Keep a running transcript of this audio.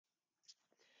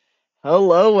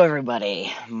Hello,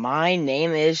 everybody. My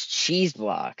name is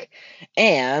Cheeseblock,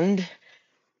 and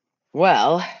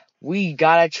well, we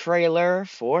got a trailer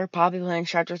for Poppy Playtime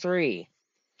Chapter 3.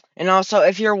 And also,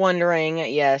 if you're wondering,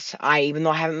 yes, even though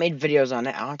I haven't made videos on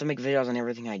it, I don't have to make videos on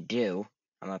everything I do.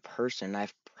 I'm a person. I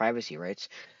have privacy rights.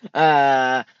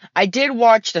 I did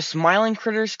watch the Smiling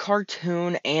Critters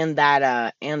cartoon and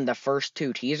and the first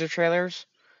two teaser trailers,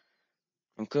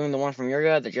 including the one from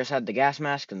Yurga that just had the gas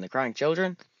mask and the crying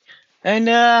children. And,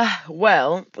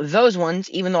 well, those ones,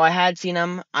 even though I had seen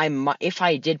them, if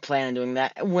I did plan on doing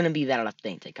that, it wouldn't be that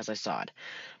authentic, because I saw it.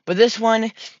 But this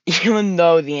one, even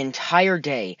though the entire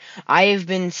day, I have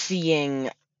been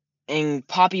seeing in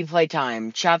Poppy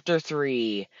Playtime, Chapter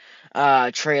 3,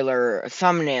 trailer,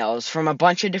 thumbnails from a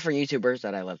bunch of different YouTubers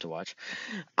that I love to watch,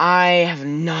 I've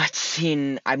not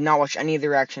watched any of the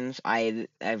reactions.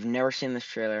 I've never seen this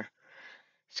trailer.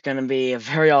 It's gonna be a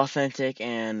very authentic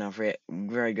and a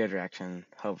very good reaction.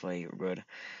 Hopefully good.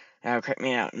 That'll creep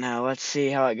me out. Now let's see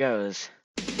how it goes.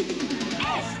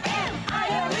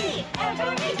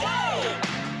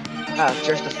 Oh, it's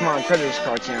just a Small Critters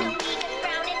cartoon.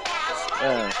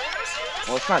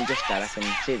 Well, it's not just that. I can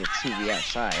see the TV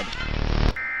outside.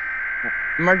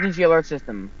 Emergency alert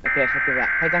system. Okay, let's look at that.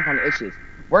 Playtime found issues.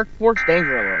 Workforce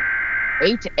danger alert.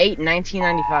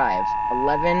 8/8/1995.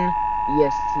 11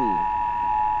 EST.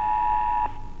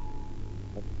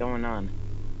 What's going on?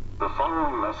 The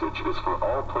following message is for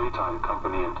all Playtime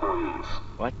Company employees.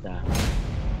 What the?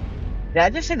 Did I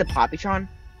just say the Poppytron?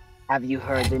 Have you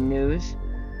heard the news?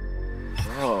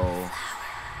 Bro.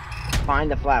 Find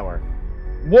the flower.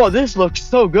 Whoa, this looks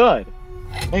so good!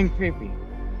 And creepy.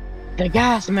 The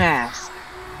gas mask!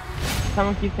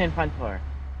 Someone keeps saying fun for.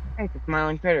 Hey, it's the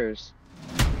Smiling Critters.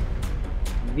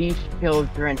 These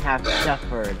children have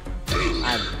suffered.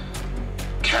 Catnap.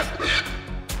 Catnap.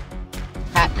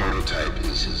 Prototype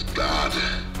is his god.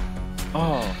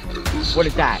 Oh, what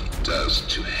is that? Does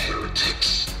to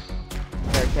heretics.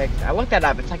 Heretics. I looked that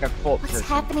up. It's like a cult. What's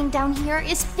happening down here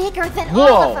is bigger than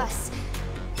Whoa. all of us.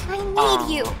 I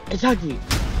need you. It's Huggy.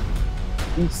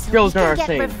 These So we children can are get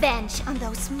safe. revenge on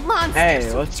those monsters Hey,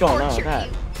 who what's going on with tortured that?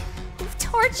 you. Who've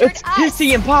tortured It's us.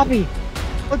 Kissy and Poppy!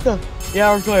 What the? The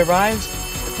hour joy arrives.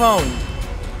 The phone.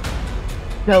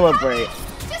 Celebrate.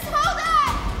 Just hold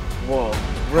on. Whoa.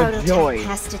 Prototype Rejoice.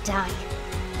 has to die.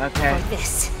 Okay. For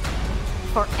this.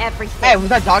 For everything. Hey, was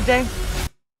that Dog Day?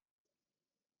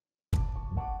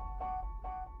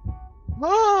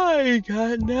 Hi,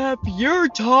 Catnap. You're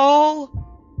tall.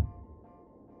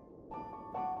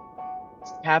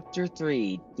 Chapter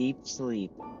 3, Deep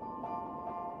Sleep.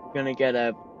 Gonna get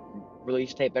a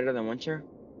release date better than Winter?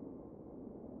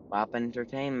 Mop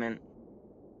Entertainment.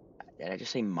 Did I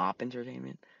just say Mop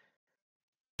Entertainment?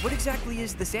 What exactly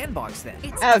is the sandbox then?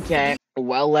 Okay.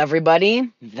 Well,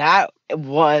 everybody, that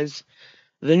was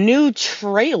the new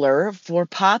trailer for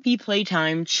Poppy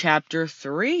Playtime Chapter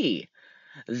 3.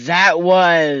 That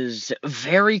was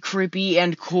very creepy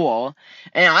and cool,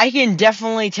 and I can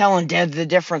definitely tell the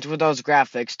difference with those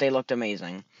graphics. They looked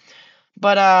amazing.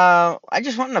 But, I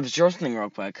just want to observe something real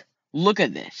quick. Look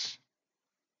at this.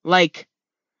 Like,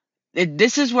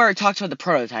 this is where it talks about the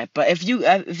prototype, but if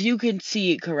you can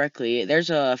see it correctly, there's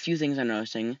a few things I'm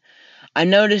noticing. I'm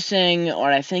noticing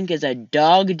what I think is a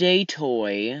Dog Day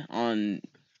toy on,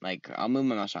 like, I'll move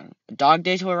my mouse on. A Dog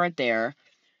Day toy right there.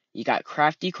 You got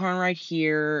Crafty Corn right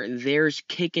here. There's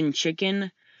Kickin'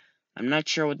 Chicken. I'm not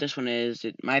sure what this one is.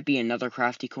 It might be another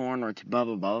Crafty Corn or it's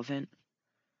Bubba Bullivant.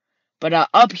 But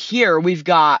up here we've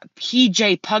got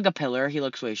PJ Pugapillar. He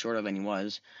looks way shorter than he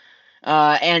was.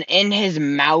 And in his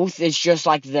mouth is just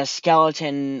like the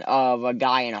skeleton of a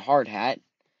guy in a hard hat.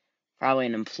 Probably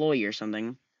an employee or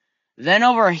something. Then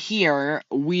over here,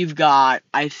 we've got,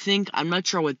 I'm not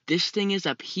sure what this thing is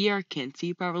up here. Can't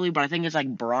see properly, but I think it's like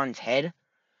Bronze Head.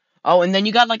 Oh, and then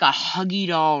you got like a Huggy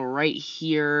doll right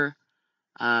here.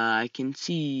 I can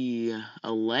see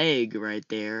a leg right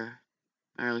there.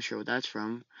 Not really sure what that's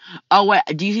from. Oh, wait,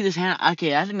 do you see this hand?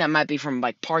 Okay, I think that might be from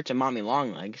like parts of Mommy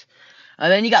Longlegs.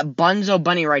 Then you got Bunzo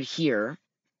Bunny right here.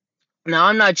 Now,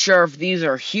 I'm not sure if these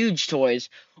are huge toys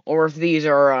or if these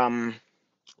are,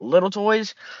 little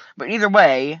toys. But either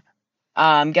way,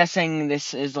 I'm guessing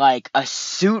this is like a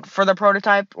suit for the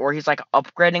prototype, or he's like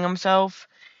upgrading himself.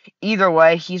 Either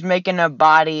way, he's making a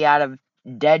body out of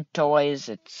dead toys.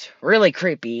 It's really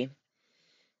creepy.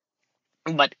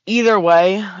 But either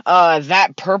way,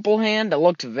 that purple hand, it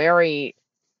looked very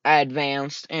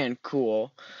advanced and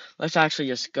cool. Let's actually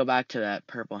just go back to that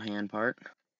purple hand part.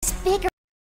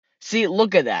 See,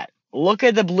 look at that. Look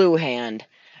at the blue hand.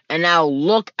 And now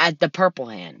look at the purple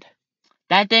hand.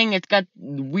 That thing, it's got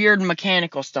weird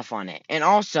mechanical stuff on it. And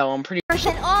also, I'm pretty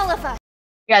And all of us.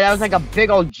 yeah, that was like a big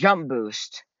old jump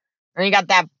boost. And you got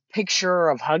that picture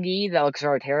of Huggy that looks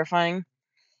very terrifying.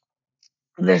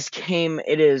 This game,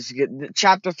 it is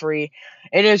chapter 3.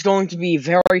 It is going to be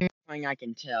very terrifying, I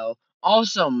can tell.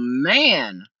 Also,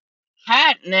 man,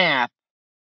 Catnap,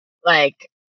 like,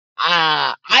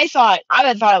 I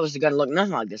had thought it was gonna look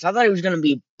nothing like this. I thought it was gonna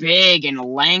be big and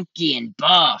lanky and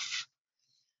buff.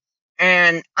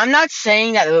 And I'm not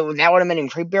saying that that would have made him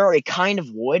creepier. It kind of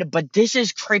would, but this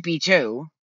is creepy too.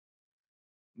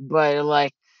 But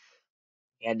like,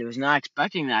 yeah, I was not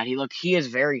expecting that. He is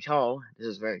very tall. This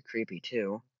is very creepy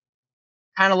too.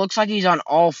 Kind of looks like he's on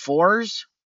all fours,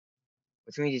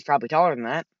 which means he's probably taller than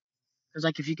that. Because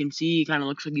like if you can see, he kind of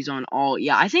looks like he's on all.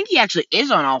 Yeah, I think he actually is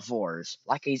on all fours.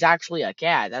 Like he's actually a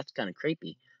cat. That's kind of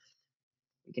creepy.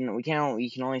 You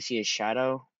can only see his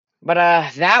shadow. But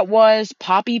that was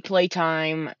Poppy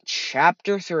Playtime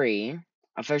Chapter 3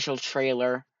 official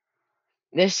trailer.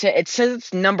 It says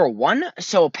it's number 1,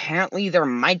 so apparently there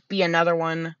might be another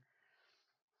one.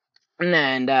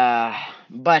 And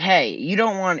but hey, you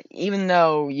don't want, even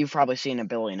though you've probably seen a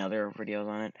billion other videos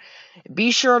on it, be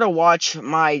sure to watch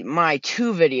my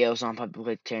 2 videos on Poppy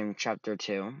Playtime Chapter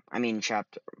 2. I mean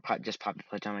just Poppy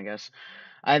Playtime, I guess.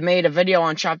 I've made a video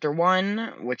on Chapter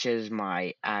 1, which is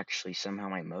somehow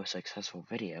my most successful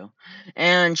video,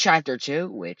 and Chapter 2,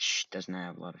 which doesn't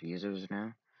have a lot of users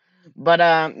now.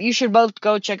 But you should both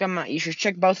go check them out. You should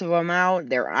check both of them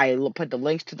out. I put the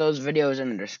links to those videos in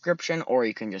the description, or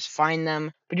you can just find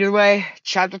them. But either way,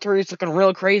 Chapter 3 is looking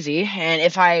real crazy,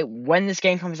 and when this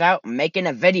game comes out, I'm making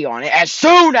a video on it as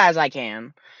soon as I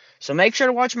can. So make sure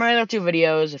to watch my other 2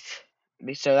 videos,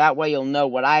 so that way you'll know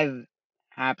what had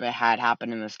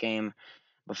happened in this game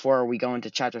before we go into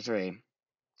Chapter 3.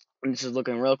 And this is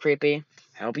looking real creepy.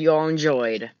 I hope you all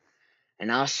enjoyed,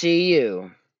 and I'll see you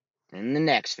in the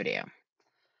next video.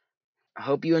 I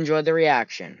hope you enjoyed the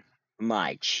reaction,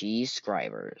 my cheese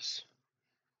scribers.